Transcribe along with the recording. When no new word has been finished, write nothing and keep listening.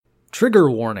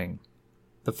Trigger warning.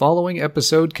 The following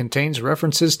episode contains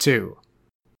references to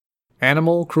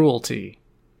animal cruelty,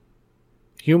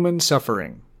 human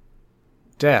suffering,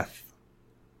 death,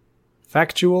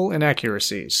 factual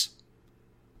inaccuracies,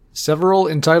 several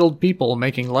entitled people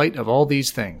making light of all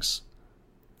these things.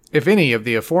 If any of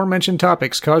the aforementioned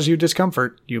topics cause you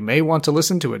discomfort, you may want to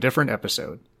listen to a different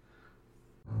episode.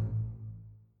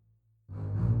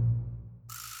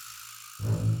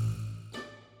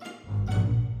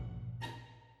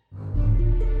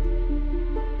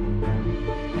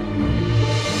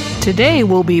 Today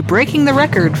we'll be breaking the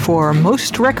record for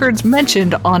most records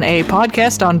mentioned on a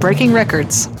podcast on breaking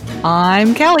records.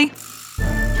 I'm Callie.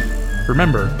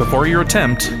 Remember, before your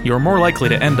attempt, you're more likely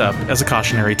to end up as a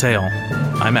cautionary tale.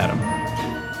 I'm Adam.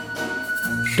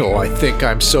 Oh, I think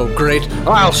I'm so great.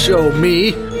 I'll show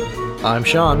me. I'm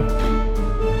Sean.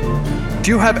 Do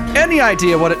you have any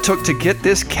idea what it took to get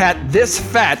this cat this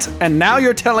fat, and now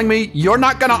you're telling me you're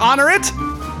not gonna honor it?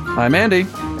 I'm Andy,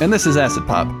 and this is Acid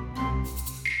Pop.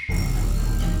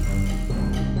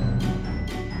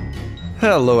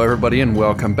 Hello everybody and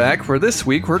welcome back. For this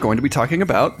week we're going to be talking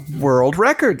about world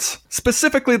records.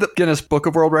 Specifically the Guinness Book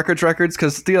of World Records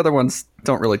because the other ones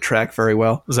don't really track very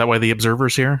well. Is that why the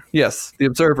Observer's here? Yes, the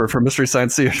Observer from Mystery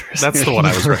Science Theater. That's the one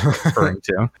I was referring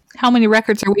to. How many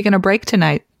records are we going to break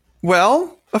tonight?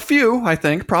 Well, a few, I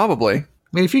think, probably. I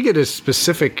mean, if you get as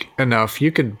specific enough,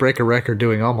 you could break a record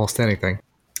doing almost anything.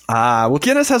 Well,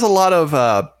 Guinness has a lot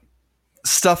of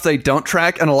stuff they don't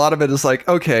track, and a lot of it is like,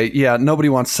 okay, yeah, nobody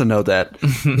wants to know that.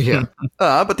 Yeah.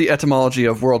 But the etymology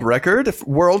of world record, if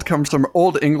world comes from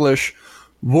Old English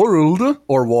world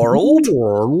or world.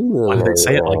 Why do they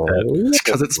say it like that?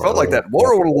 Because it's spelled like that.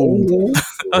 World.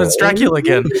 Oh, it's Dracula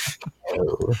again.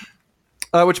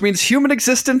 Which means human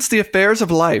existence, the affairs of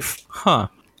life. Huh.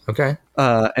 Okay.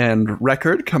 And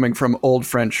record coming from Old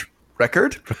French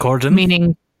record. Recording?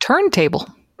 Meaning turntable.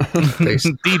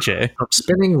 DJ.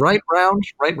 Spinning right round.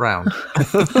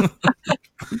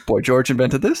 Boy George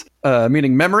invented this.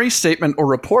 Meaning memory, statement, or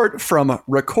report from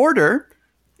recorder,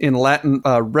 in Latin,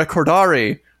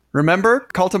 recordare. Remember,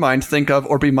 call to mind, think of,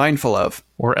 or be mindful of.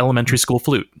 Or elementary school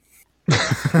flute.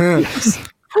 Yes.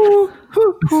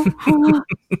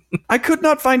 I could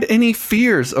not find any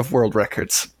fears of world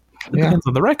records. It depends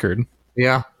on the record.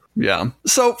 Yeah. Yeah.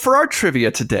 So for our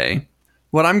trivia today,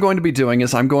 what I'm going to be doing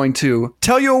is I'm going to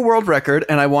tell you a world record,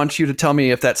 and I want you to tell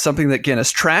me if that's something that Guinness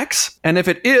tracks. And if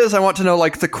it is, I want to know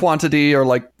like the quantity or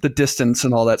like the distance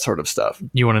and all that sort of stuff.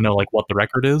 You want to know like what the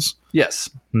record is? Yes.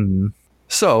 Hmm.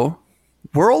 So,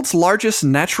 world's largest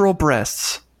natural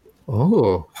breasts.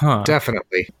 Oh, Huh.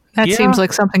 definitely. That Yeah. seems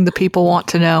like something the people want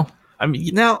to know. I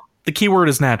mean, Now, the key word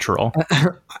is natural.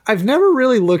 I've never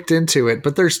really looked into it,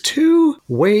 but there's two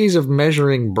ways of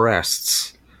measuring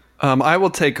breasts. I will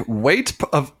take weight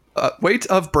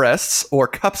of breasts or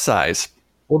cup size.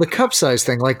 Well, the cup size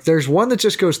thing, like there's one that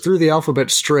just goes through the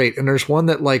alphabet straight, and there's one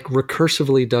that like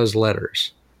recursively does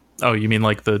letters. Oh, you mean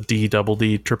like the D, double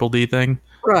D, triple D thing?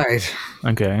 Right.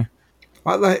 Okay.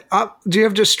 Do you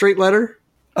have just straight letter?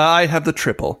 I have the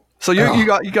triple. So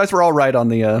you guys were all right on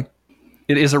the.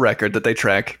 It is a record that they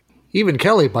track. Even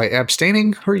Kelly by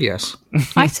abstaining her yes.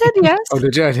 I said yes. Oh,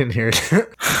 did you? I didn't hear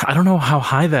it. I don't know how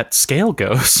high that scale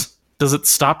goes. Does it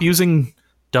stop using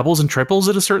doubles and triples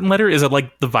at a certain letter? Is it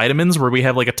like the vitamins where we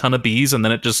have like a ton of B's and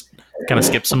then it just kind of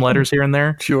skips some letters here and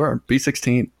there? Sure,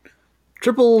 B16.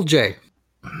 Triple J.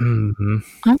 Mm-hmm.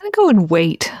 I'm going to go in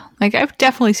weight. Like, I've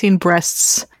definitely seen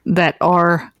breasts that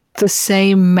are the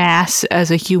same mass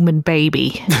as a human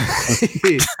baby.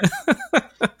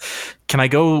 Can I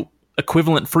go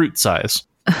equivalent fruit size?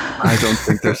 I don't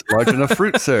think there's large enough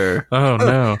fruit, sir. Oh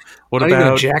no. What Not even a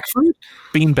about jackfruit?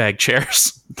 beanbag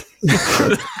chairs?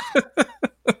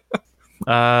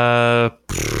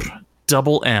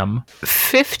 Double M.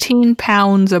 15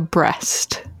 pounds a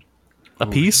breast. A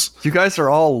piece? You guys are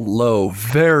all low,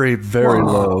 very, very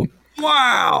low.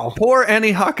 Wow. Poor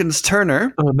Annie Hawkins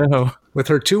Turner, Oh no. With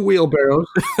her two wheelbarrows.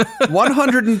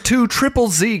 102 triple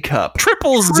Z cup.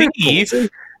 Triple Z?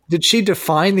 Did she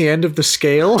define the end of the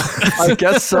scale? I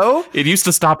guess so. It used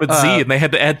to stop at Z and they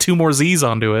had to add 2 more Z's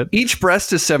onto it. Each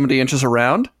breast is 70 inches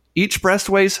around. Each breast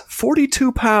weighs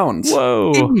 42 pounds.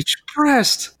 Whoa. Each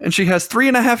breast. And she has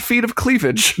 3.5 feet of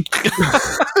cleavage.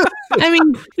 I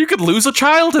mean, You could lose a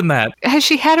child in that. has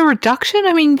she had a reduction?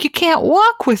 I mean, you can't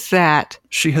walk with that.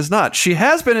 She has not. She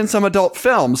has been in some adult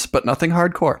films, but nothing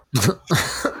hardcore.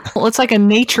 Well, it's like a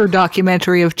nature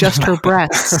documentary of just her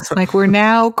breasts. Like, we're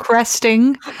now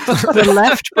cresting the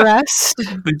left breast.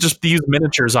 They just use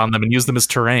miniatures on them and use them as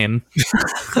terrain.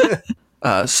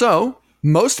 So,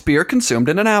 most beer consumed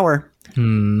in an hour.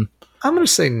 I'm going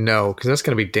to say no, because that's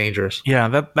going to be dangerous.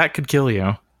 Yeah, that could kill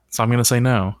you. So I'm going to say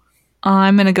no.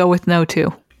 I'm going to go with no,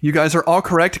 too. You guys are all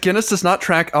correct. Guinness does not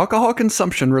track alcohol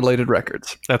consumption related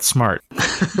records. That's smart.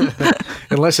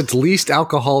 Unless it's least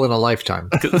alcohol in a lifetime.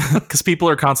 Because people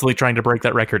are constantly trying to break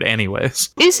that record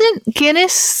anyways. Isn't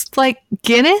Guinness like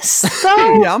Guinness,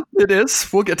 though? Yeah, it is.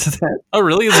 We'll get to that. Oh,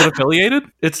 really? Is it affiliated?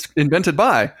 It's invented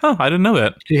by Oh, I didn't know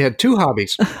that. He had 2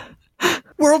 hobbies.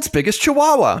 world's biggest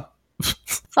chihuahua.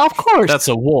 Of course. That's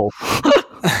a wolf.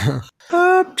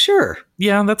 Sure.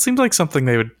 Yeah, that seems like something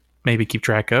they would maybe keep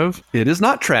track of. It is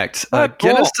not tracked. What?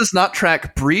 Guinness Oh. does not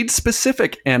track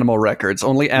breed-specific animal records,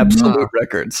 only absolute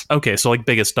records. Okay, so like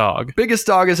biggest dog. Biggest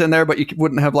dog is in there, but you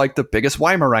wouldn't have like the biggest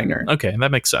Weimaraner. Okay,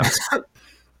 that makes sense.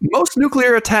 Most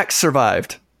nuclear attacks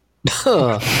survived.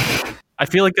 I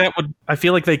feel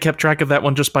like they kept track of that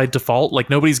one just by default.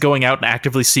 Like nobody's going out and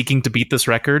actively seeking to beat this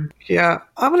record. Yeah,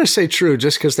 I'm going to say true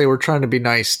just because they were trying to be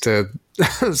nice to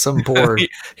some poor.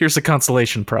 Here's a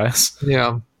consolation prize.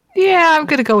 Yeah. Yeah, I'm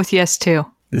going to go with yes, too.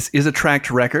 This is a tracked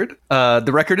record.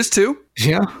 The record is 2.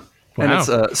 Yeah. And it's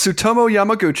Tsutomu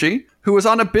Yamaguchi, who was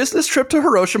on a business trip to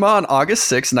Hiroshima on August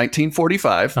 6,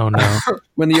 1945, Oh no.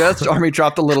 when the U.S. Army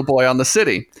dropped a little boy on the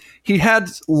city. He had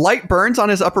light burns on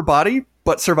his upper body,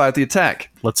 but survived the attack.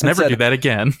 Let's And never said, do that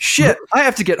again. Shit, I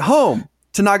have to get home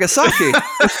to Nagasaki.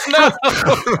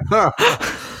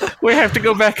 We have to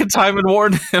go back in time and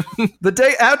warn him. The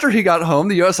day after he got home,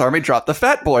 the U.S. Army dropped the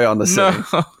fat boy on the city.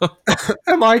 No.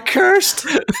 Am I cursed?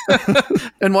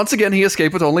 And once again, he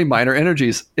escaped with only minor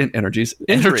injuries. He's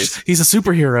a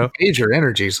superhero. Major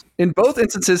energies. In both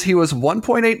instances, he was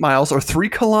 1.8 miles or 3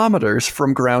 kilometers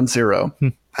from ground zero.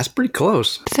 That's pretty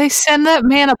close. Did they send that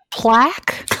man a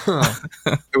plaque?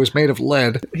 It was made of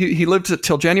lead. He lived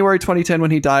till January 2010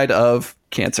 when he died of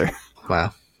cancer.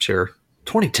 Wow. Sure.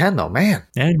 2010, though, man.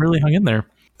 Yeah, he really hung in there.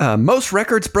 Most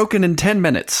records broken in 10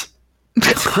 minutes.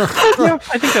 Yeah,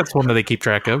 I think that's one that they keep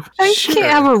track of. I Sure.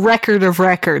 can't have a record of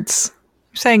records.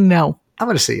 I'm saying no. I'm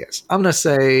going to say yes. I'm going to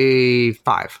say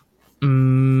 5.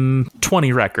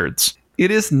 20 records. It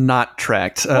is not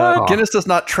tracked. Guinness does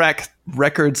not track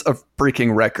records of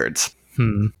breaking records.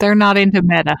 They're not into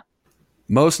meta.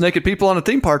 Most naked people on a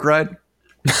theme park ride.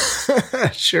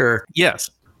 Sure.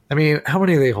 Yes. I mean, how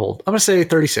many do they hold? I'm going to say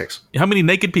 36. How many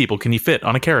naked people can you fit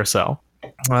on a carousel?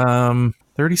 30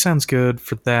 sounds good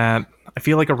for that. I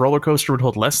feel like a roller coaster would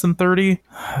hold less than 30.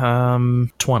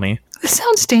 20. This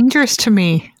sounds dangerous to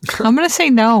me. I'm going to say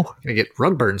no. Going to get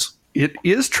rug burns. It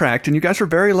is tracked, and you guys were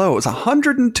very low. It was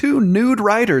 102 nude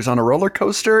riders on a roller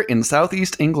coaster in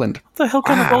southeast England. What the hell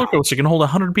kind of roller coaster can hold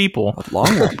 100 people?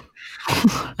 Long one.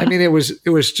 I mean, it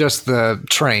was just the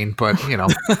train, but, you know.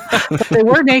 They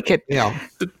were naked. Yeah.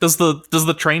 Does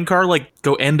the train car like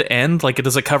go end to end? Like,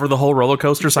 does it cover the whole roller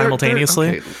coaster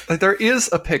simultaneously? There is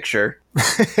a picture.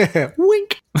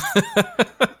 Wink.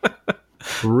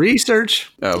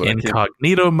 Research. Oh, but I can't-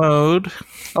 Incognito mode.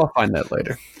 I'll find that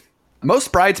later.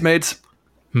 Most bridesmaids.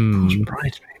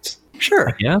 Bridesmaids.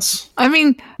 Sure. Yes. I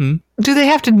mean, do they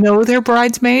have to know their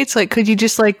bridesmaids? Like, could you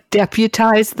just like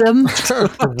deputize them?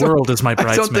 The world is my I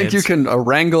bridesmaids. don't think you can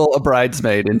wrangle a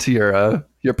bridesmaid into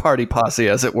your party posse,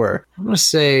 as it were. I'm going to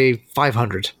say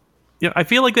 500. Yeah, I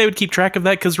feel like they would keep track of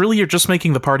that because really you're just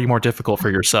making the party more difficult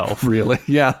for yourself. Really?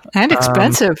 Yeah. And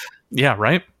expensive. Yeah,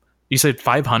 right? You said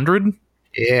 500?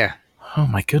 Yeah. Oh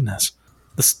my goodness.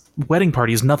 This wedding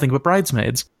party is nothing but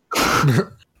bridesmaids.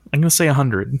 I'm going to say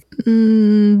 100.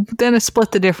 Then a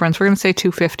split the difference. We're going to say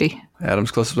 250.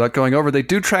 Adam's close without going over. They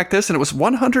do track this, and it was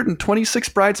 126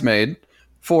 bridesmaid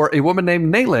for a woman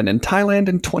named Naylin in Thailand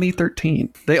in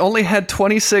 2013. They only had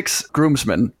 26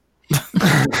 groomsmen.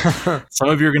 Some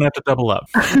of you are going to have to double up.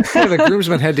 Yeah, the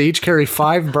groomsmen had to each carry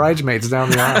 5 bridesmaids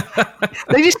down the aisle.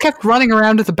 They just kept running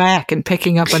around to the back and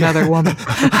picking up another woman.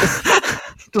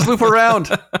 Just loop around.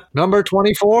 Number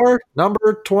 24,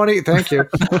 number 20. Thank you.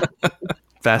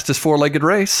 Fastest four-legged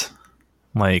race.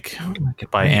 Like,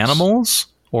 by animals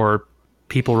or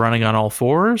people running on all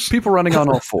fours? People running on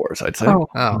all fours, I'd say.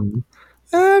 Oh.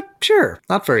 Sure.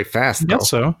 Not very fast, though. Yes,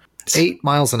 so. 8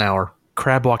 miles an hour.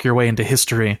 Crab walk your way into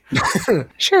history.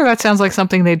 Sure, that sounds like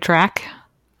something they'd track.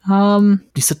 You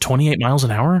said 28 miles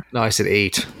an hour? No, I said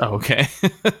 8. Oh, okay.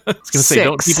 I was going to say,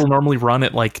 don't 6. people normally run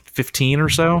at like 15 or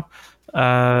so? 10.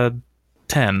 I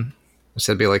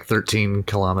said it'd be like 13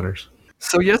 kilometers.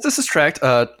 So yes, this is tracked.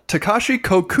 Takashi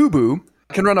Kokubu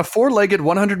can run a four-legged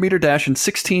 100-meter dash in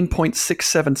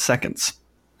 16.67 seconds.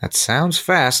 That sounds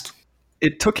fast.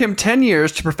 It took him 10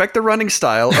 years to perfect the running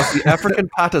style of the African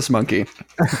Patas monkey.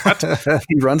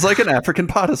 He runs like an African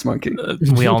Patas monkey.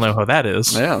 We all know how that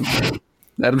is. Yeah.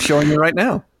 Adam's showing you right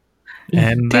now.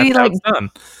 And Did he, that's how it's done.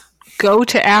 go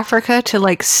to Africa to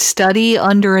like study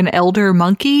under an elder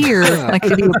monkey, or like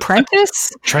did he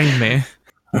apprentice? Train me.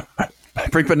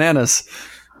 Bring bananas.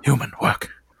 Human work.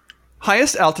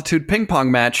 Highest altitude ping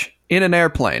pong match in an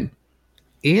airplane.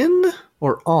 In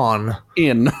or on?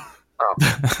 In.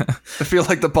 I feel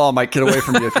like the ball might get away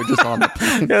from you if you're just on the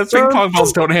plane. Yeah, ping pong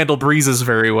balls don't handle breezes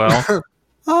very well.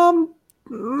 No.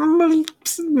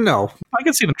 I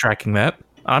can see them tracking that.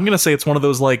 I'm going to say it's one of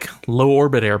those, like,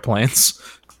 low-orbit airplanes.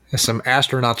 Some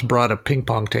astronauts brought a ping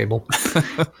pong table.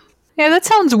 Yeah, that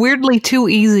sounds weirdly too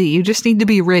easy. You just need to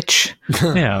be rich.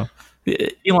 Yeah.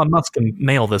 Elon Musk can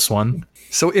nail this one.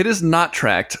 So it is not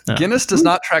tracked. Guinness does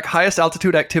not track highest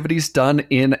altitude activities done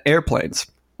in airplanes,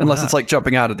 unless it's like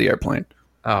jumping out of the airplane.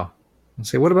 Oh.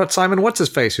 Let's see, what about Simon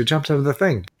What's-His-Face, who jumped out of the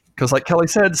thing? Because like Kelly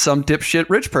said, some dipshit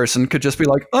rich person could just be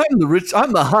like, I'm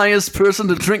the highest person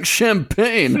to drink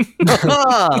champagne.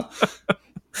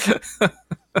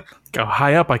 Go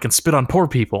high up, I can spit on poor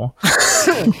people.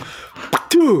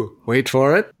 Wait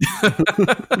for it.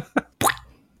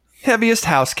 Heaviest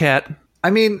house cat.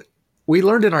 I mean, we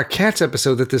learned in our cats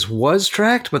episode that this was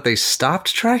tracked, but they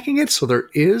stopped tracking it, so there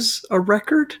is a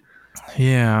record.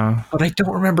 Yeah. But I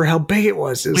don't remember how big it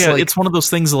was. It's one of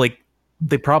those things like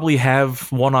they probably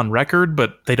have one on record,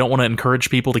 but they don't want to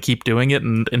encourage people to keep doing it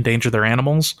and endanger their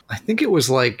animals. I think it was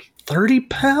like 30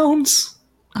 pounds.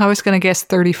 I was going to guess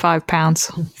 35 pounds.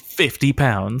 50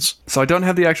 pounds. So I don't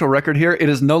have the actual record here. It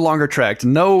is no longer tracked.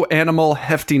 No animal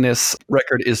heftiness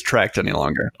record is tracked any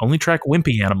longer. Only track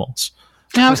wimpy animals.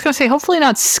 I was going to say, hopefully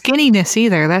not skinniness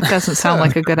either. That doesn't sound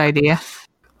like a good idea.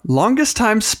 Longest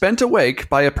time spent awake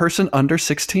by a person under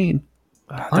 16.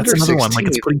 That's Under another one. 16. Like,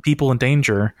 it's putting people in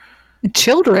danger.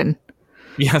 Children.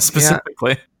 Yeah,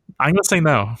 specifically. I'm going to say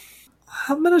no.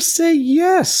 I'm going to say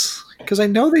yes, because I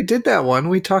know they did that one.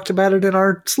 We talked about it in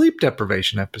our sleep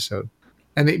deprivation episode.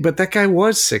 But that guy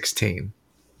was 16.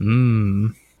 Yeah,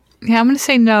 I'm going to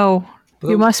say no.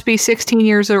 You must be 16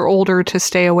 years or older to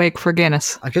stay awake for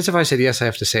Guinness. I guess if I said yes, I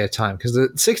have to say a time, because the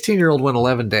 16-year-old went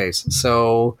 11 days.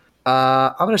 So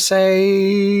I'm going to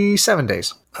say 7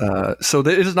 days. So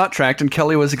it is not tracked, and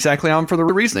Kelly was exactly on for the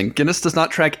reasoning. Guinness does not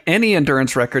track any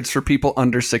endurance records for people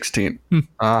under 16.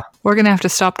 We're going to have to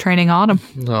stop training Autumn.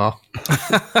 No.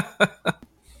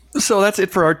 So that's it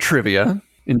for our trivia.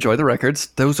 Enjoy the records.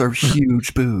 Those are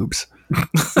huge boobs.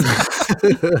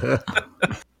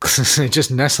 They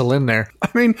just nestle in there. I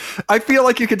mean, I feel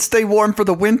like you could stay warm for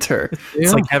the winter.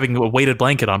 It's like having a weighted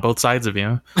blanket on both sides of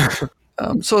you.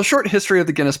 So a short history of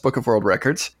the Guinness Book of World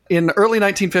Records. In early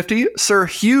 1950, Sir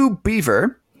Hugh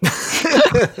Beaver,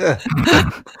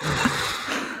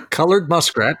 Colored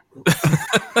muskrat.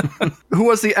 who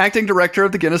was the acting director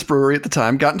of the Guinness Brewery at the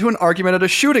time, got into an argument at a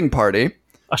shooting party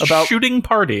Shooting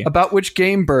party. about which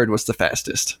game bird was the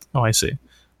fastest. Oh, I see.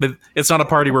 But it's not a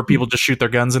party where people just shoot their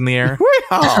guns in the air.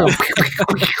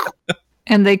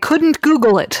 And they couldn't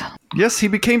Google it. Yes, he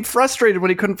became frustrated when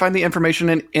he couldn't find the information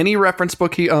in any reference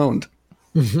book he owned.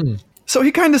 So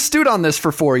he kind of stewed on this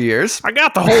for 4 years. I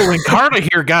got the whole Encarta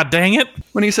here, god dang it.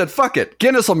 When he said, fuck it,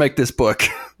 Guinness will make this book.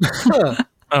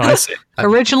 Oh, I see.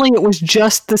 Originally, it was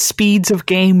just the speeds of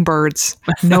game birds.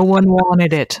 No one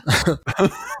wanted it.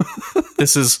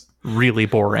 This is really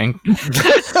boring.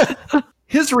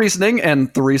 His reasoning,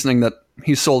 and the reasoning that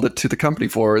he sold it to the company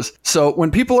for, is so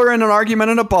when people are in an argument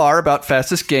in a bar about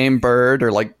fastest game bird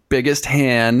or like biggest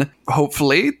hen,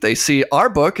 hopefully they see our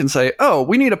book and say, oh,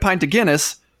 we need a pint of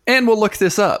Guinness, and we'll look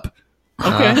this up.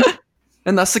 Okay.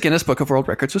 And thus the Guinness Book of World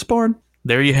Records was born.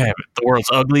 There you have it. The world's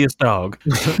ugliest dog.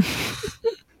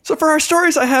 So for our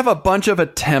stories, I have a bunch of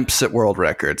attempts at world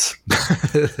records.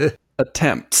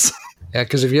 Attempts. Yeah,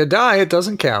 because if you die, it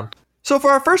doesn't count. So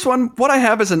for our first one, what I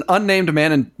have is an unnamed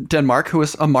man in Denmark who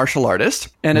is a martial artist.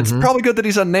 And it's probably good that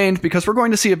he's unnamed because we're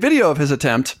going to see a video of his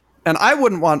attempt. And I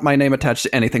wouldn't want my name attached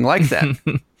to anything like that.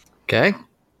 Okay.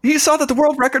 He saw that the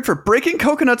world record for breaking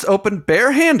coconuts open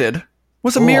barehanded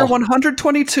was a mere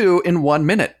 122 in 1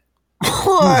 minute.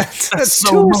 What? That's so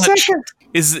 2 much. seconds.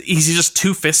 Is he just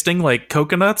two-fisting like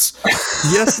coconuts?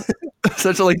 Yes.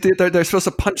 Essentially, they're supposed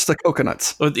to punch the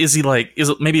coconuts. Or is he like,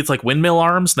 maybe it's like windmill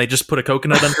arms and they just put a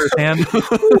coconut under his hand?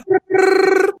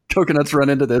 Coconuts run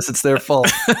into this. It's their fault.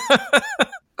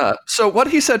 So what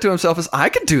he said to himself is, I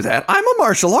can do that. I'm a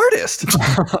martial artist.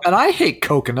 And I hate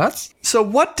coconuts. So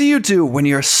what do you do when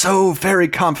you're so very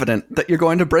confident that you're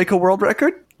going to break a world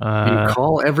record? You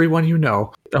call everyone you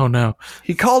know. Oh, no.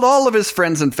 He called all of his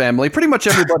friends and family, pretty much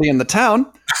everybody in the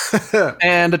town,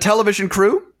 and a television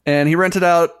crew, and he rented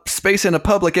out space in a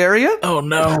public area. Oh,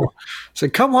 no. So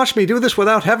come watch me do this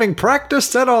without having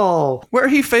practiced at all. Where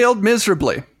he failed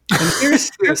miserably. And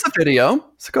here's the video.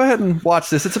 So go ahead and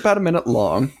watch this. It's about a minute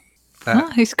long. Huh,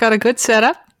 he's got a good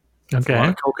setup. A lot Okay.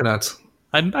 of coconuts.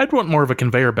 I'd want more of a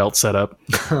conveyor belt setup.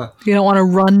 You don't want to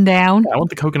run down. I want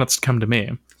the coconuts to come to me.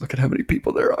 Look at how many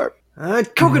people there are.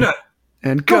 Coconut!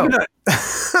 And go. Coconut!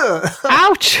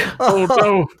 Ouch! Oh,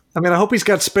 no. I mean, I hope he's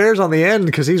got spares on the end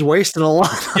because he's wasting a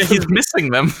lot. Yeah, he's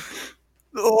missing them.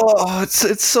 Oh,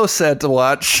 it's so sad to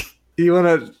watch. You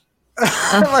want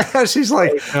to... She's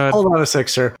like, God. hold on a sec,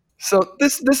 sir. So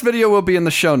this video will be in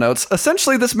the show notes.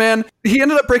 Essentially, this man, he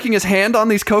ended up breaking his hand on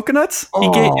these coconuts.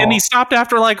 And he stopped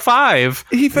after like 5.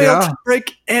 He failed Yeah. to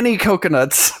break any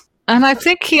coconuts. And I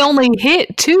think he only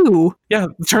hit 2. Yeah,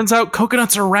 it turns out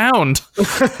coconuts are round.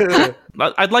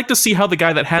 I'd like to see how the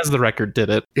guy that has the record did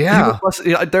it. Yeah.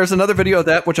 Yeah, there's another video of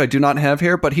that, which I do not have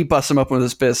here, but he busts him up with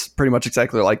his fist pretty much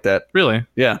exactly like that. Really?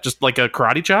 Yeah. Just like a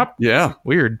karate chop? Yeah.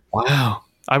 Weird. Wow.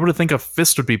 I would have think a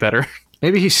fist would be better.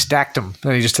 Maybe he stacked them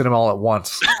and he just did them all at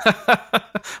once.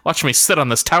 Watch me sit on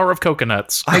this tower of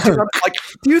coconuts. I do not, like.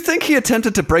 Do you think he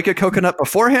attempted to break a coconut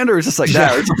beforehand, or is this like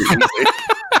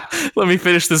that? Let me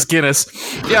finish this Guinness.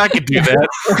 Yeah, I could do that.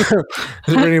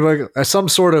 Is there any, like, some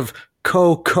sort of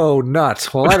cocoa nut?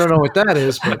 Well, I don't know what that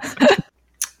is, but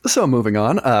So moving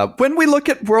on, when we look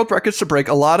at world records to break,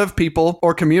 a lot of people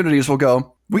or communities will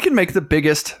go, we can make the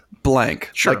biggest blank,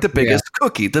 Sure. like the biggest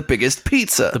cookie, the biggest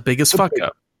pizza. The biggest fuck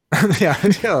up.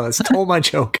 yeah, stole my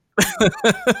joke.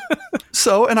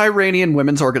 So an Iranian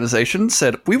women's organization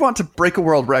said, we want to break a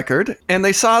world record, and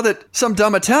they saw that some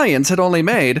dumb Italians had only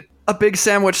made a big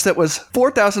sandwich that was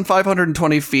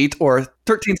 4,520 feet or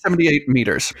 1,378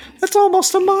 meters. That's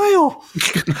almost a mile.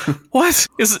 What?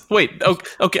 Wait,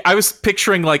 okay, I was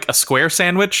picturing like a square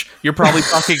sandwich. You're probably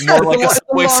talking more like a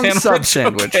Subway long sandwich. sub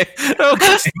sandwich.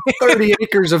 Okay. 30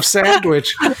 acres of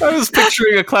sandwich. I was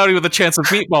picturing a cloudy with a chance of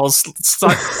meatballs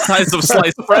size of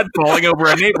sliced bread falling over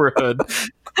a neighborhood.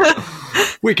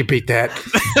 We could beat that.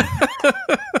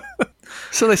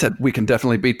 So they said, we can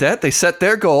definitely beat that. They set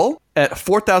their goal at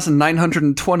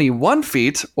 4,921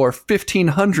 feet or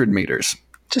 1,500 meters.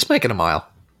 Just make it a mile.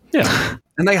 Yeah.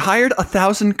 And they hired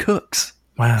 1,000 cooks.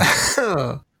 Wow.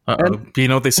 Uh-oh. You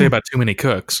know what they say about too many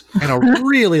cooks? And a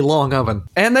really long oven.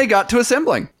 And they got to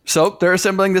assembling. So they're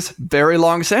assembling this very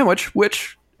long sandwich,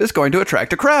 which is going to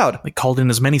attract a crowd. They called in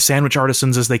as many sandwich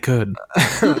artisans as they could.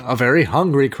 A very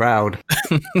hungry crowd.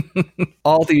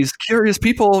 All these curious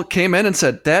people came in and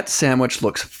said, that sandwich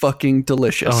looks fucking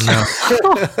delicious. Oh no.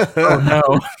 Oh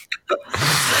no.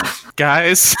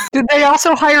 Guys, Did they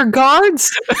also hire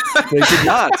guards? They did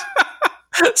not.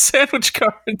 sandwich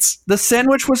cards. The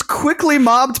sandwich was quickly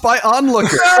mobbed by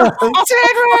onlookers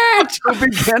Sandwich! who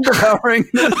began devouring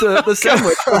the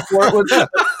sandwich before it was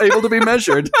able to be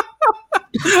measured.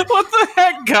 What the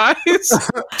heck, guys?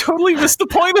 Totally missed the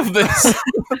point of this.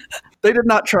 They did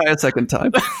not try a second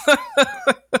time.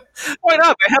 Why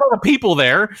not? They had all the people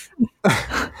there.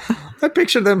 I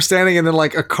pictured them standing in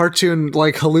like a cartoon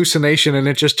like hallucination and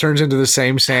it just turns into the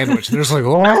same sandwich. And they're just like,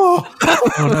 oh.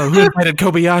 Oh no, who invited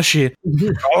Kobayashi?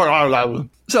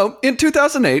 So in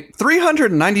 2008,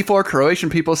 394 Croatian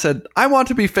people said, I want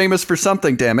to be famous for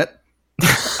something, damn it.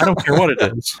 I don't care what it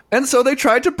is. And so they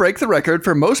tried to break the record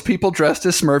for most people dressed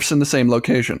as Smurfs in the same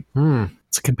location.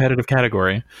 It's a competitive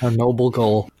category. A noble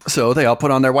goal. So they all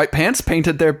put on their white pants,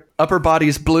 painted their upper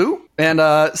bodies blue, and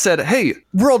said, hey,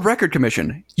 World Record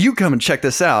Commission, you come and check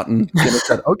this out. And Guinness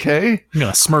said, okay. I'm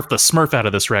gonna smurf the Smurf out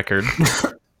of this record.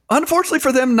 Unfortunately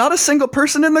for them, not a single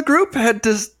person in the group had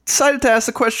decided to ask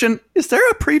the question, is there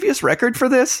a previous record for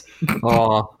this?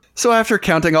 Aw. So after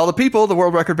counting all the people, the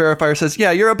World Record Verifier says,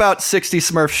 yeah, you're about 60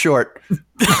 Smurfs short.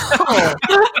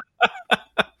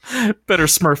 Better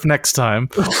Smurf next time.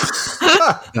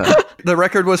 The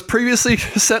record was previously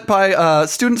set by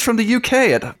students from the UK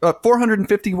at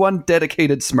 451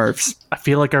 dedicated Smurfs. I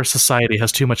feel like our society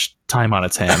has too much time on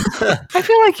its hands. I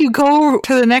feel like you go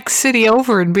to the next city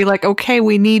over and be like, okay,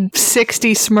 we need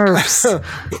 60 Smurfs.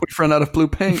 We've run out of blue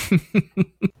paint.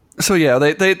 So yeah,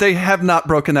 they have not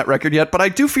broken that record yet, but I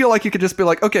do feel like you could just be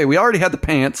like, okay, we already had the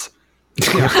pants.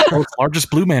 World's largest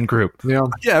Blue Man group. Yeah.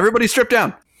 Yeah, everybody stripped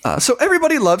down. So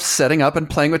everybody loves setting up and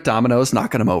playing with dominoes,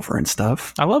 knocking them over and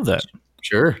stuff. I love that.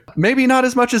 Sure. Maybe not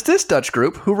as much as this Dutch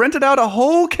group, who rented out a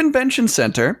whole convention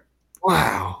center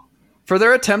Wow. for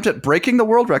their attempt at breaking the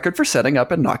world record for setting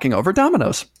up and knocking over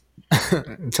dominoes.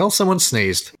 Until someone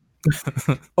sneezed.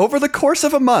 Over the course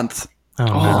of a month, Oh,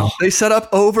 no. they set up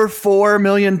over 4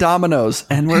 million dominoes,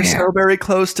 and we're so very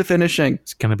close to finishing.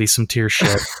 It's gonna be some tear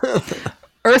shed.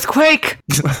 Earthquake!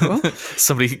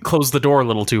 Somebody closed the door a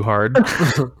little too hard.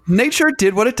 Nature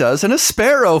did what it does, and a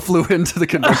sparrow flew into the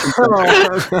convention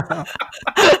center.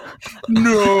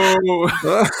 No.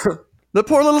 The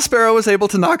poor little sparrow was able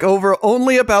to knock over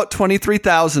only about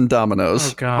 23,000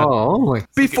 dominoes Oh god. Oh, only.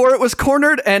 before it was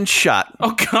cornered and shot.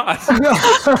 Oh god.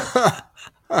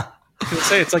 I was gonna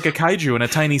say it's like a kaiju in a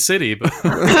tiny city, but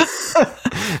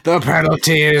The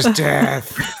penalty is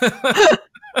death.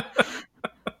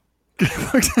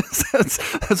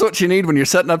 That's what you need when you're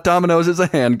setting up dominoes as a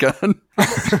handgun.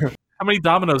 how many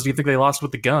dominoes do you think they lost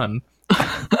with the gun?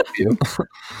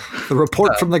 The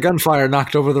report from the gunfire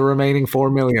knocked over the remaining 4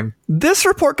 million. This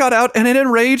report got out and it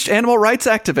enraged animal rights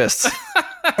activists.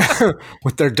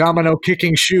 With their domino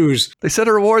kicking shoes. They set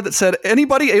a reward that said,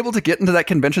 anybody able to get into that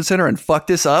convention center and fuck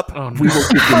this up, Oh, no. we will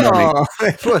give you money. Oh,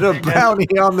 they put a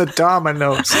bounty on the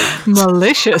dominoes.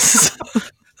 Malicious.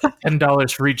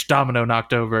 $10 for each domino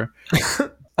knocked over.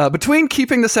 Between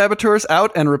keeping the saboteurs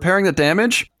out and repairing the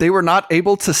damage, they were not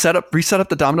able to reset up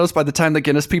the dominoes by the time the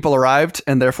Guinness people arrived,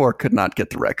 and therefore could not get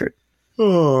the record.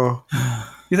 Oh.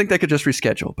 You think they could just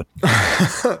reschedule, but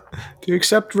Do you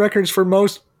accept records for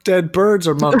most dead birds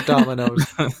or monk dominoes?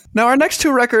 now our next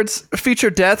two records feature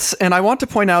deaths, and I want to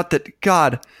point out that,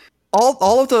 God,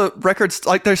 all of the records,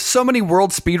 like there's so many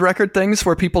world speed record things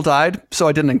where people died, so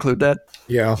I didn't include that.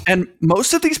 Yeah. And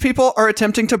most of these people are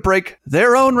attempting to break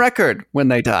their own record when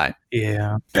they die.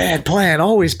 Yeah. Bad plan.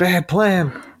 Always bad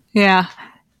plan. Yeah.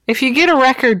 If you get a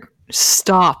record,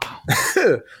 stop.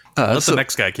 Let the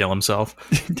next guy kill himself.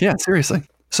 Yeah, seriously.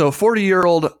 So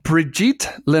 40-year-old Brigitte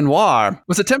Lenoir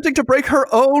was attempting to break her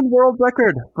own world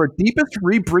record for deepest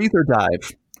rebreather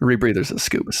dive. Rebreather's a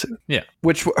scuba suit. Yeah.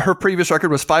 Which her previous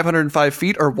record was 505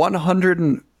 feet or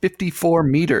 154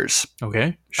 meters.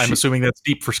 Okay. I'm assuming that's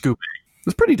deep for scuba. It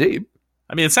was pretty deep.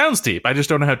 I mean, it sounds deep. I just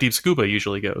don't know how deep scuba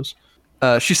usually goes.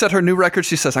 She set her new record.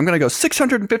 She says, I'm going to go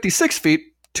 656 feet,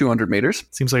 200 meters.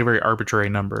 Seems like a very arbitrary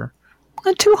number.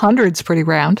 200's pretty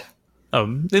round. Oh,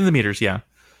 in the meters, yeah.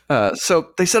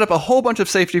 So they set up a whole bunch of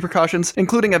safety precautions,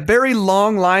 including a very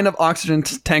long line of oxygen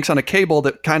tanks on a cable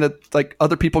that kind of like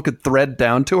other people could thread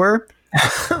down to her.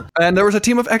 And there was a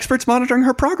team of experts monitoring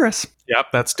her progress. Yep,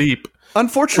 that's deep.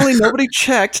 Unfortunately, nobody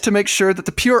checked to make sure that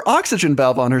the pure oxygen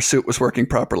valve on her suit was working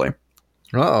properly.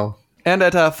 Uh-oh. And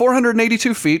at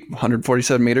 482 feet,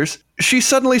 147 meters, she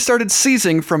suddenly started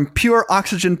seizing from pure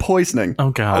oxygen poisoning.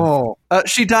 Oh god. Oh.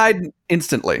 She died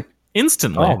instantly.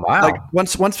 Instantly. Oh, wow. Like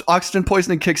once oxygen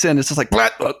poisoning kicks in, it's just like blah,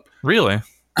 blah. Really?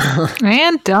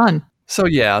 And done. So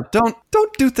yeah, don't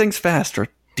do things fast or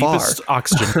far. Deepest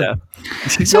oxygen death.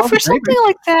 So for something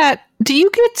like that, do you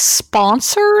get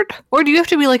sponsored? Or do you have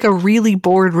to be like a really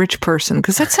bored rich person?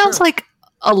 Because that sounds like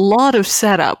a lot of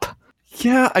setup.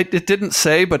 Yeah, it didn't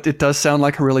say, but it does sound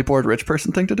like a really bored rich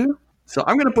person thing to do. So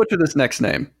I'm going to butcher this next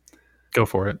name. Go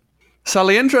for it.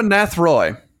 Sailendra Nath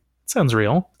Roy. Sounds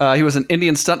real. He was an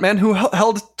Indian stuntman who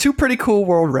held two pretty cool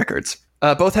world records,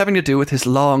 both having to do with his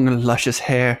long, luscious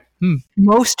hair.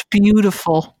 Most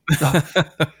beautiful.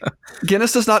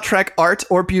 Guinness does not track art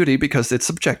or beauty because it's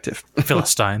subjective.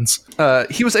 Philistines.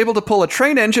 He was able to pull a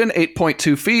train engine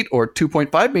 8.2 feet or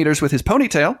 2.5 meters with his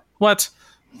ponytail, What?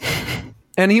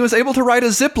 and he was able to ride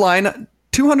a zip line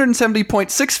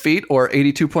 270.6 feet or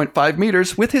 82.5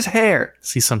 meters with his hair.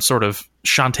 See some sort of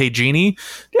Shantae genie?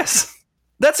 Yes.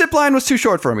 That zip line was too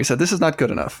short for him. He said, this is not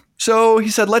good enough. So he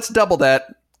said, let's double that.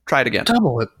 Try it again.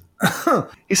 Double it.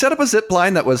 He set up a zip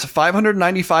line that was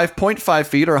 595.5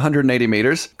 feet or 180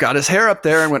 meters, got his hair up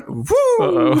there and went, woo!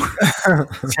 Uh-oh.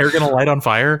 Is hair gonna light on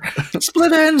fire?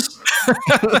 Split ends.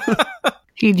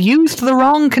 He'd used the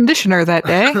wrong conditioner that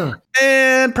day.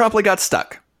 And promptly got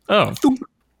stuck. Oh.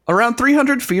 Around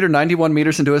 300 feet or 91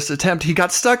 meters into his attempt, he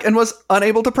got stuck and was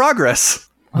unable to progress.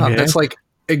 Wow, Okay. that's like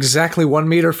exactly 1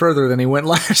 meter further than he went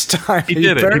last time. He did it.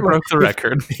 He apparently- broke the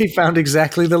record. He found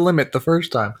exactly the limit the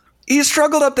first time. He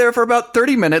struggled up there for about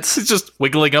 30 minutes. He's just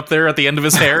wiggling up there at the end of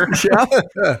his hair.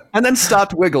 Yeah. And then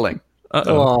stopped wiggling.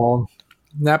 Uh-oh. Oh,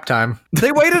 nap time.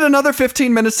 They waited another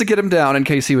 15 minutes to get him down in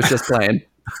case he was just playing.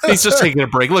 He's just taking a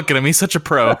break. Look at him. He's such a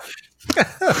pro.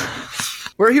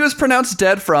 Where he was pronounced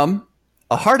dead from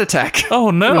a heart attack. Oh,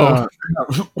 no.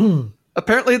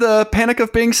 Apparently the panic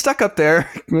of being stuck up there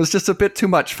was just a bit too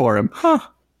much for him.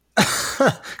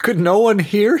 Could no one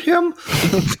hear him?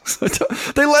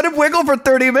 They let him wiggle for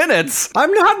 30 minutes.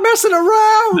 I'm not messing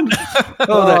around.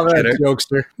 that kidder.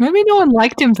 jokester. Maybe no one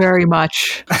liked him very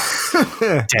much.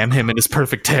 Damn him in his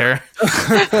perfect hair.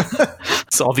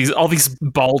 So all these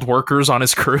bald workers on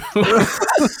his crew.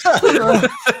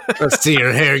 Let's see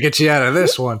your hair get you out of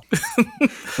this one.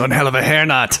 One hell of a hair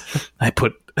knot. I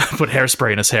put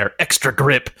hairspray in his hair. Extra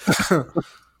grip.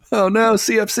 Oh no,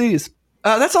 CFCs.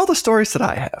 That's all the stories that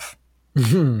I have.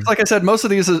 Like I said, most of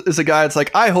these is a guy that's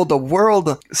like, I hold the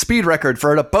world speed record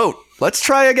for a boat. let's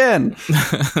try again.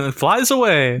 It flies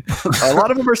away. A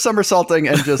lot of them are somersaulting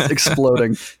and just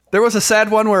exploding. There was a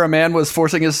sad one where a man was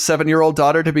forcing his 7-year-old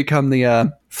daughter to become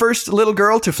the first little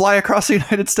girl to fly across the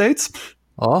United States.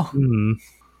 Oh.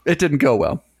 It didn't go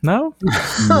well. No?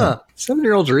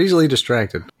 7-year-olds are easily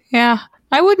distracted. Yeah.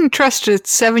 I wouldn't trust a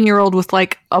 7-year-old with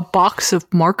like a box of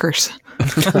markers.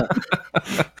 Do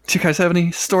you guys have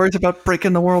any stories about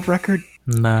breaking the world record?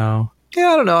 No.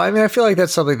 Yeah, I don't know. I mean, I feel like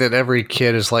that's something that every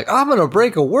kid is like, I'm going to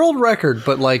break a world record.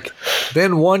 But like,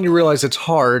 then one, you realize it's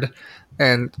hard.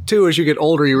 And two, as you get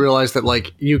older, you realize that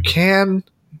like you can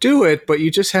do it, but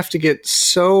you just have to get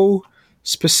so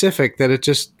specific that it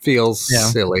just feels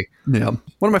silly. Yeah.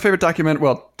 One of my favorite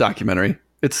documentary.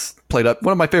 It's played up.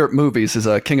 One of my favorite movies is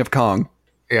King of Kong.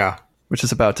 Yeah. Which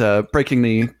is about breaking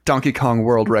the Donkey Kong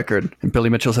world record. And Billy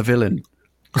Mitchell's a villain.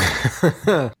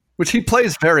 Which he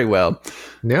plays very well.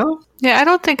 No? Yeah, I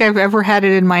don't think I've ever had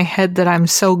it in my head that I'm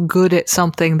so good at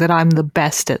something that I'm the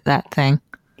best at that thing.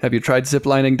 Have you tried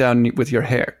ziplining down with your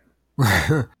hair?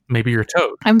 Maybe you're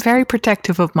Toad. I'm very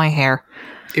protective of my hair.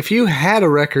 If you had a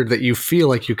record that you feel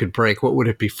like you could break, what would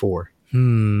it be for?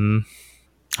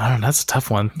 I don't know. That's a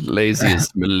tough one.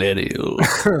 Laziest millennial.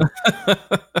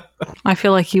 I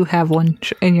feel like you have one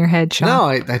in your head, Sean. No,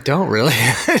 I don't really.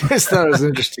 I just thought it was an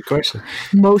interesting question.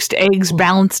 Most eggs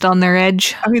balanced on their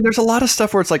edge. I mean, there's a lot of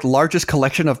stuff where it's like largest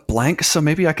collection of blanks, so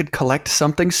maybe I could collect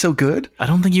something so good. I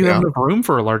don't think you have enough room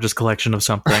for a largest collection of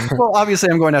something. Well, obviously,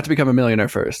 I'm going to have to become a millionaire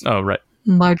first. Oh, right.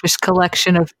 Largest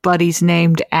collection of buddies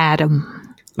named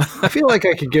Adam. I feel like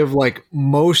I could give like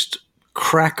most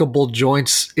crackable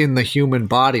joints in the human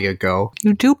body a go.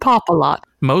 You do pop a lot.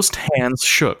 Most hands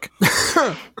shook.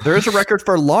 There is a record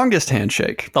for longest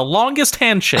handshake. The longest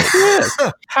handshake.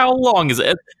 How long is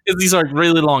it? These are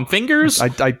really long fingers?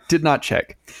 I did not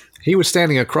check. He was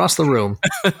standing across the room.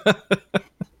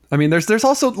 I mean, there's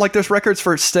also like there's records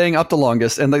for staying up the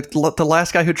longest, and the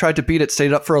last guy who tried to beat it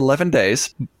stayed up for 11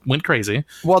 days. Went crazy.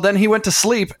 Well, then he went to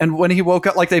sleep, and when he woke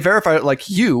up, like they verified it, like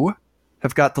you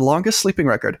have got the longest sleeping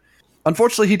record.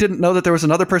 Unfortunately, he didn't know that there was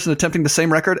another person attempting the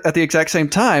same record at the exact same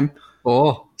time.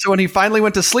 Oh. So when he finally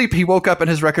went to sleep, he woke up and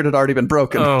his record had already been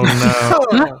broken. Oh,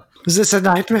 no. Is this a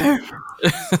nightmare?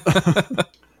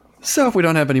 So if we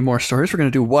don't have any more stories, we're going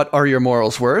to do What Are Your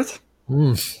Morals Worth?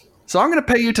 So I'm going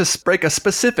to pay you to break a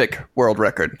specific world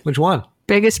record. Which one?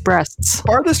 Biggest breasts.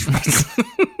 Farthest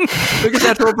biggest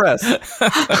natural breast.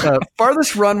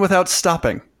 Farthest run without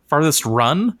stopping. Farthest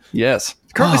run? Yes.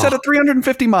 Currently set at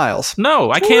 350 miles.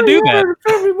 No, I can't do that.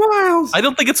 350 miles. I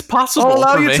don't think it's possible. I'll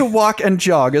allow for you me. to walk and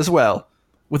jog as well.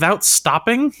 Without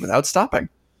stopping? Without stopping.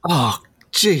 Oh,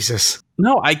 Jesus.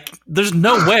 No, there's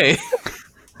no way.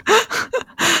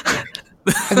 I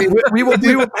mean, we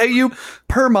will pay you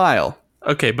per mile.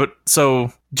 Okay, but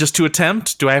so just to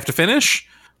attempt, do I have to finish?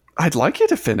 I'd like you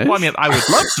to finish. Well, I mean, I would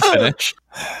love to finish.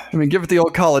 I mean, give it the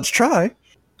old college try.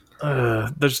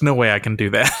 There's no way I can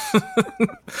do that.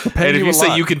 And if you you a say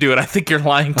lot. you can do it, I think you're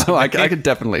lying to Oh, me. I could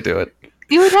definitely do it.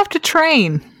 You would have to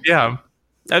train. Yeah.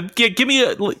 Give me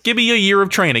a year of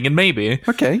training and maybe.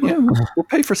 Okay, yeah. We'll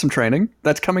pay for some training.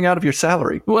 That's coming out of your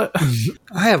salary. What?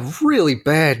 I have really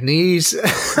bad knees.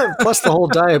 Plus the whole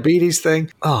diabetes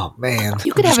thing. Oh, man.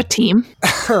 You could have a team.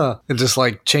 And just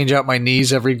like change out my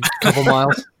knees every couple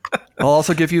miles. I'll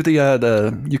also give you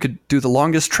the you could do the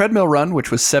longest treadmill run, which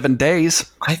was 7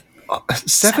 days.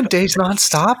 7 days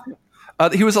nonstop?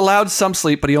 He was allowed some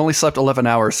sleep, but he only slept 11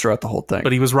 hours throughout the whole thing.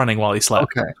 But he was running while he slept.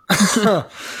 Okay.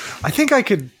 I think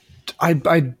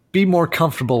I'd be more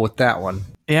comfortable with that one.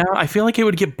 Yeah, I feel like it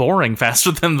would get boring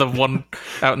faster than the one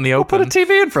out in the Put open. a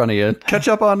TV in front of you. Catch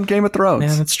up on Game of Thrones.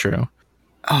 Yeah, that's true.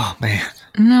 Oh, man.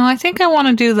 No, I think I want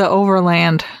to do the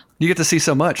overland. You get to see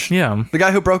so much. Yeah. The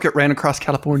guy who broke it ran across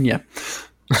California.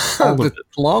 The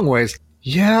long ways.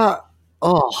 Yeah.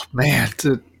 Oh, man.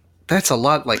 That's a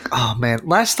lot. Like, oh, man.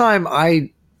 Last time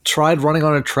I tried running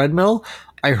on a treadmill,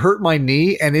 I hurt my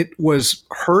knee, and it was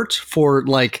hurt for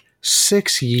like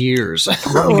 6 years.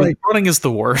 Running is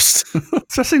the worst.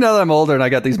 Especially now that I'm older and I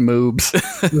got these moobs.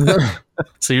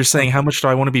 So you're saying how much do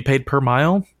I want to be paid per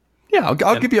mile? Yeah,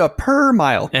 I'll give you a per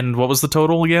mile. And what was the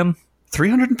total again?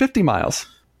 350 miles.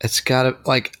 It's got to,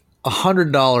 like,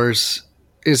 $100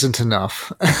 isn't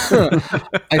enough.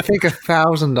 I think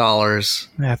 $1,000.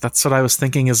 Yeah, that's what I was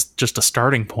thinking is just a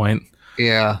starting point.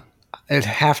 Yeah. It'd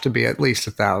have to be at least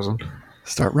 1,000.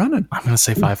 Start running. I'm going to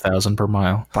say 5,000 per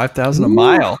mile. 5,000 a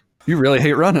mile. You really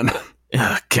hate running.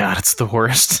 Oh, God, it's the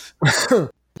worst.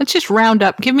 Let's just round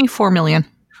up. Give me 4 million.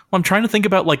 Well, I'm trying to think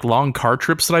about like long car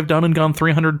trips that I've done and gone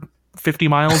 350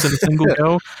 miles in a single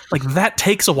go. Like that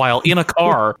takes a while in a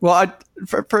car. Well,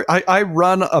 I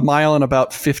run a mile in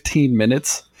about 15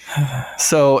 minutes.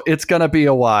 So it's going to be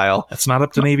a while. That's not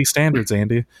up to Navy standards,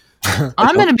 Andy.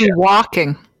 I'm going to be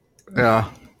walking. Yeah.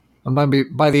 And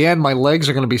by the end, my legs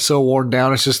are going to be so worn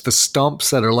down, it's just the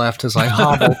stumps that are left as I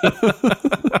hobble.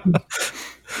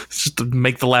 Just to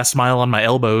make the last mile on my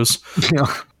elbows.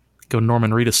 Yeah. Go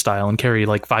Norman Reedus style and carry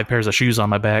like 5 pairs of shoes on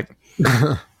my back.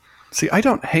 See, I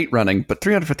don't hate running, but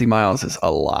 350 miles is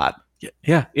a lot.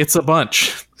 Yeah, it's a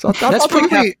bunch. So I'll That's take half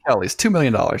probably- of Kelly's $2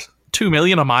 million. $2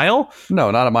 million a mile? No,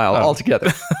 not a mile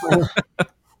altogether.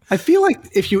 I feel like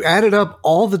if you added up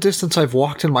all the distance I've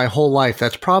walked in my whole life,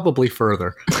 that's probably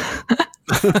further.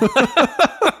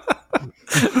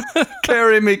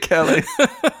 Carry me, Kelly.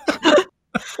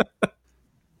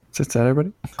 Is that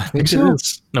everybody? I think It so.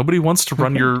 is. Nobody wants to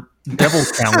run your devil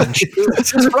challenge.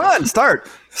 Just run. Start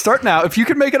now. If you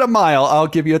can make it a mile, I'll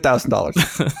give you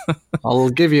 $1,000. I'll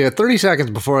give you 30 seconds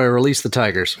before I release the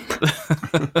tigers.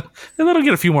 And that'll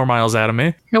get a few more miles out of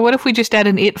me. Now, what if we just add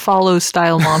an It Follows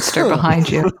style monster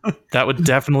behind you? That would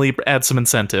definitely add some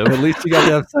incentive. At least you got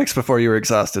to have sex before you were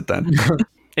exhausted then.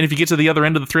 And if you get to the other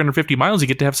end of the 350 miles, you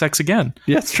get to have sex again.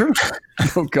 Yeah, it's true.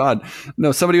 Oh, God.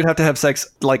 No, somebody would have to have sex,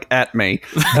 like, at me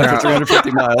after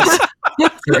 350 miles.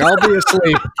 Here, I'll be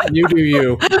asleep. You do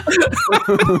you.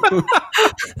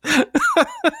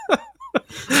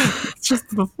 Just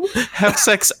have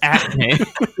sex at me.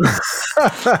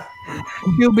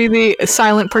 You'll be the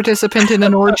silent participant in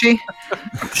an orgy.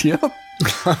 Yep.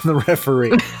 I'm the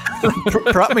referee.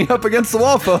 Prop me up against the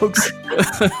wall, folks.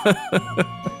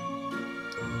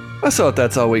 So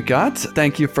that's all we got.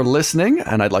 Thank you for listening,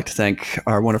 and I'd like to thank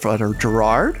our wonderful editor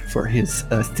Gerard for his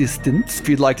assistance. If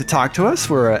you'd like to talk to us,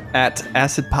 we're at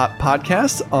Acid Pop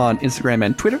Podcast on Instagram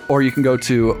and Twitter, or you can go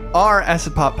to our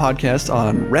Acid Pop Podcast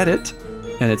on Reddit,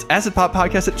 and it's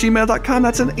acidpoppodcast@gmail.com.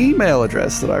 That's an email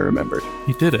address that I remembered.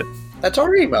 You did it. That's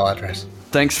our email address.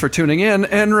 Thanks for tuning in,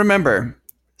 and remember,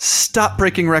 stop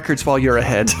breaking records while you're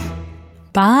ahead.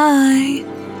 Bye.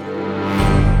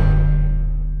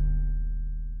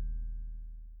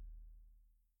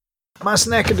 My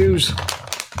snackadoos.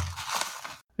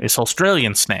 It's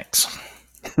Australian snacks.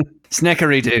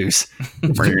 Snackery doos.